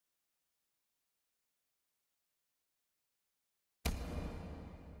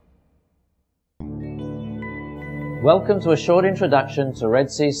Welcome to a short introduction to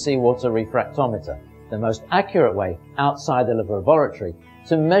Red Sea's seawater refractometer, the most accurate way, outside the laboratory,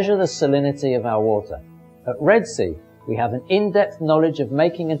 to measure the salinity of our water. At Red Sea, we have an in-depth knowledge of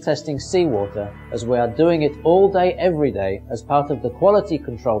making and testing seawater, as we are doing it all day, every day, as part of the quality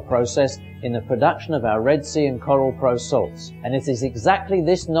control process in the production of our Red Sea and Coral Pro salts. And it is exactly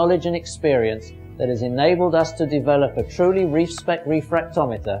this knowledge and experience that has enabled us to develop a truly reef-spec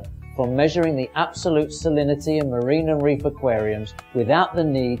refractometer for measuring the absolute salinity in marine and reef aquariums without the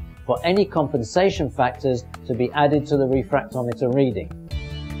need for any compensation factors to be added to the refractometer reading.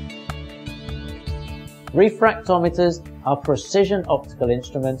 Refractometers are precision optical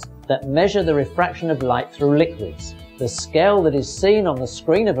instruments that measure the refraction of light through liquids. The scale that is seen on the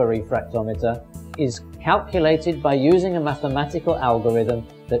screen of a refractometer is calculated by using a mathematical algorithm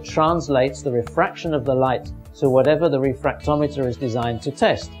that translates the refraction of the light to whatever the refractometer is designed to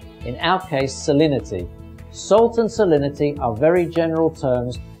test, in our case salinity. Salt and salinity are very general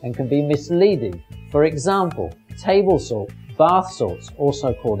terms and can be misleading. For example, table salt, bath salts,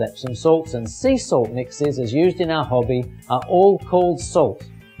 also called Epsom salts, and sea salt mixes as used in our hobby are all called salt.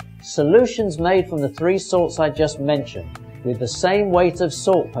 Solutions made from the three salts I just mentioned, with the same weight of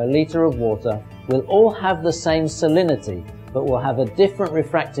salt per litre of water, will all have the same salinity, but will have a different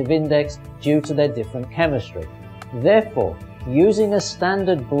refractive index due to their different chemistry. Therefore, using a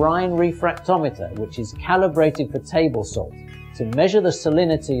standard brine refractometer, which is calibrated for table salt, to measure the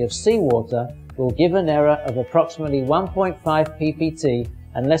salinity of seawater will give an error of approximately 1.5 ppt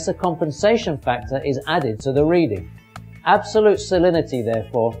unless a compensation factor is added to the reading. Absolute salinity,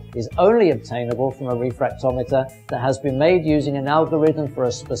 therefore, is only obtainable from a refractometer that has been made using an algorithm for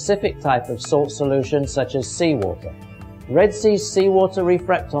a specific type of salt solution such as seawater. Red Sea's seawater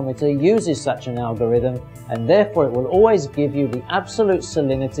refractometer uses such an algorithm, and therefore it will always give you the absolute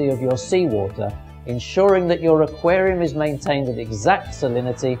salinity of your seawater, ensuring that your aquarium is maintained at exact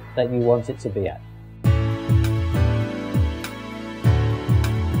salinity that you want it to be at.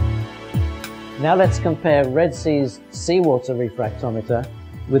 Now let's compare Red Sea's seawater refractometer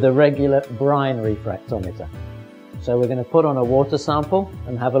with a regular brine refractometer. So we're going to put on a water sample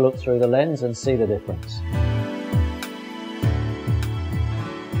and have a look through the lens and see the difference.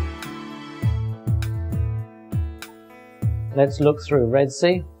 Let's look through Red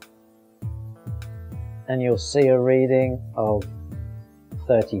Sea, and you'll see a reading of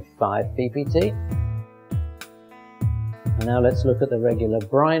 35 ppt. And now let's look at the regular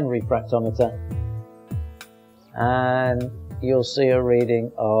brine refractometer, and you'll see a reading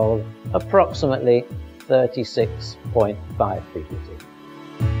of approximately 36.5 ppt.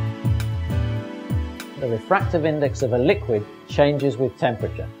 The refractive index of a liquid changes with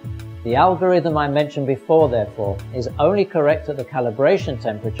temperature. The algorithm I mentioned before, therefore, is only correct at the calibration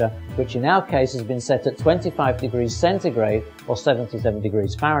temperature, which in our case has been set at 25 degrees centigrade or 77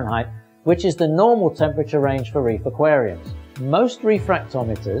 degrees Fahrenheit, which is the normal temperature range for reef aquariums. Most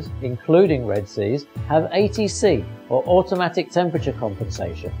refractometers, including Red Sea's, have ATC, or automatic temperature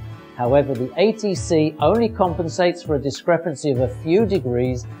compensation. However, the ATC only compensates for a discrepancy of a few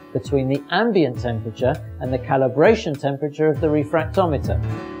degrees between the ambient temperature and the calibration temperature of the refractometer.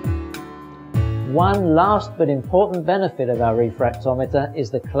 One last but important benefit of our refractometer is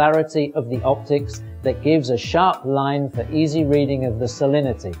the clarity of the optics that gives a sharp line for easy reading of the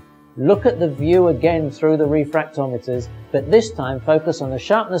salinity. Look at the view again through the refractometers, but this time focus on the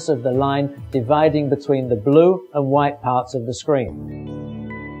sharpness of the line dividing between the blue and white parts of the screen.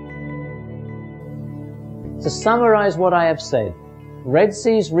 To summarize what I have said, Red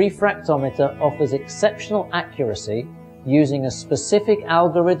Sea's refractometer offers exceptional accuracy using a specific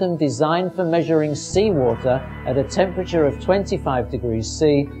algorithm designed for measuring seawater at a temperature of 25 degrees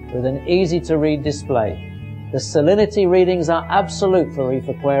C with an easy-to-read display. The salinity readings are absolute for reef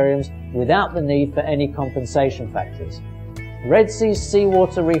aquariums without the need for any compensation factors. Red Sea's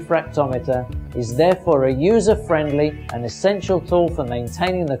seawater refractometer is therefore a user-friendly and essential tool for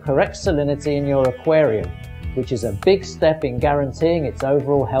maintaining the correct salinity in your aquarium, which is a big step in guaranteeing its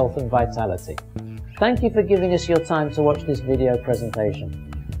overall health and vitality. Thank you for giving us your time to watch this video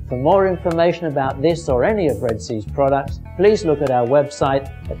presentation. For more information about this or any of Red Sea's products, please look at our website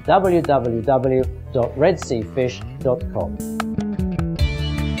at www.redseafish.com.